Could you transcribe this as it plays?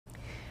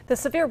The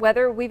severe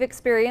weather we've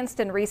experienced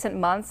in recent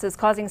months is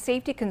causing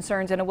safety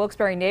concerns in a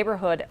Wilkes-Barre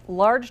neighborhood.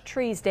 Large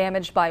trees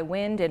damaged by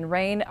wind and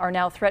rain are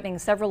now threatening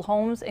several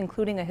homes,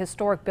 including a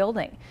historic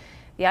building.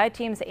 The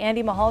I-Team's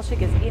Andy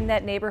Mahalchik is in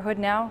that neighborhood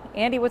now.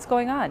 Andy, what's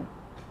going on?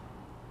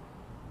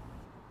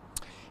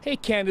 Hey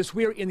Candace,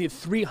 we're in the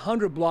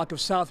 300 block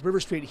of South River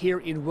Street here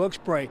in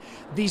Wilkes-Barre.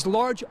 These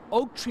large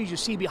oak trees you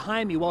see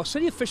behind me, well,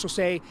 city officials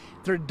say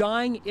they're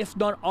dying, if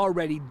not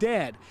already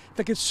dead.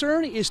 The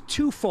concern is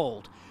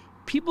twofold.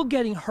 People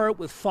getting hurt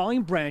with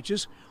falling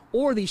branches,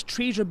 or these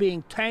trees are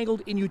being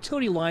tangled in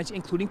utility lines,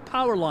 including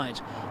power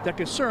lines. They're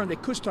concerned they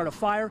could start a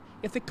fire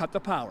if they cut the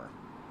power.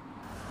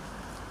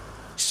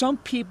 Some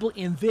people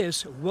in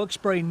this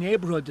Wilkes-Barre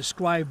neighborhood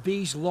describe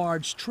these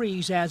large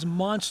trees as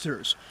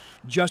monsters,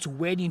 just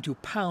waiting to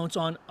pounce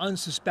on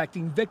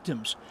unsuspecting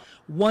victims.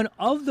 One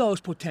of those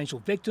potential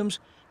victims,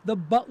 the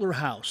Butler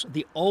House,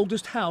 the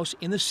oldest house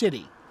in the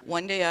city.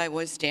 One day I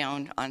was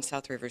down on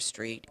South River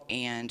Street,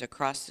 and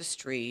across the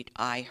street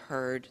I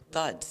heard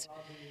thuds.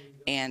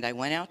 And I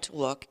went out to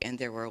look, and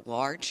there were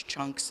large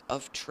chunks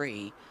of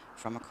tree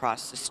from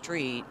across the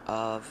street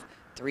of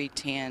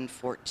 310,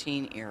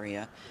 14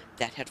 area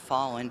that had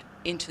fallen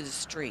into the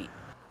street.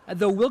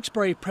 The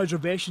Wilkes-Barre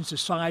Preservation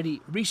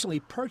Society recently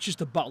purchased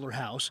the Butler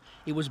House.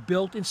 It was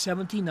built in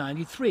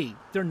 1793.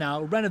 They're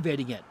now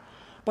renovating it.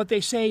 But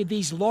they say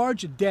these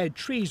large dead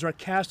trees are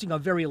casting a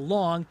very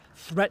long,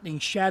 threatening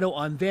shadow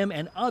on them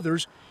and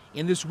others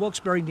in this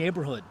Wilkes-Barre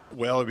neighborhood.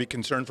 Well, it'd be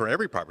concern for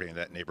every property in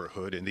that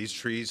neighborhood, and these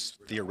trees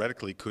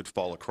theoretically could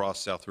fall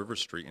across South River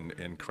Street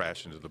and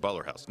crash into the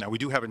Butler House. Now, we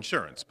do have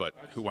insurance, but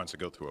who wants to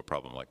go through a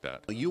problem like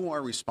that? You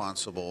are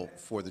responsible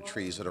for the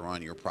trees that are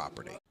on your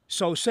property.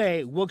 So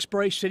say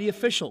Wilkes-Barre city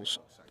officials.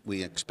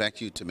 We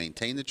expect you to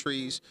maintain the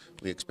trees.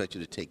 We expect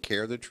you to take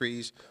care of the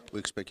trees. We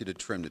expect you to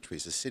trim the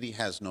trees. The city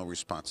has no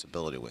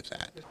responsibility with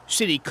that.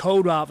 City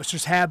code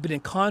officers have been in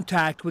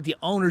contact with the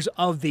owners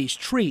of these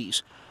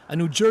trees, a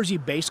New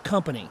Jersey-based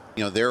company.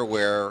 You know, they're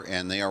aware,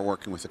 and they are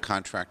working with the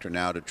contractor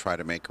now to try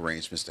to make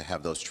arrangements to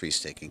have those trees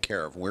taken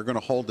care of. We're going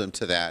to hold them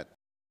to that.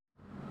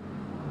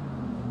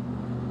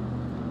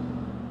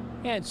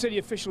 And city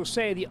officials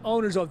say the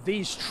owners of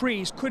these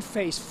trees could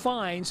face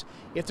fines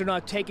if they're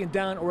not taken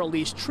down or at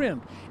least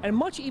trimmed. And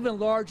much even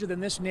larger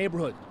than this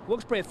neighborhood,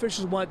 Wilkes-Barre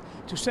officials want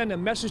to send a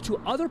message to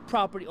other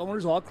property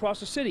owners all across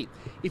the city.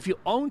 If you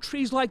own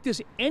trees like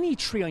this, any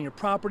tree on your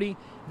property,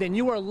 then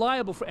you are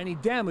liable for any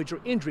damage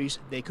or injuries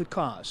they could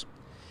cause.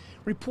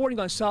 Reporting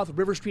on South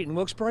River Street in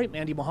Wilkes-Barre,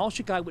 Andy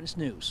Mahalchik, Eyewitness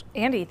News.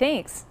 Andy,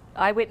 thanks.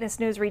 Eyewitness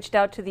News reached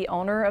out to the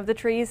owner of the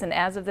trees, and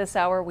as of this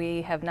hour,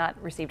 we have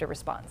not received a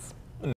response.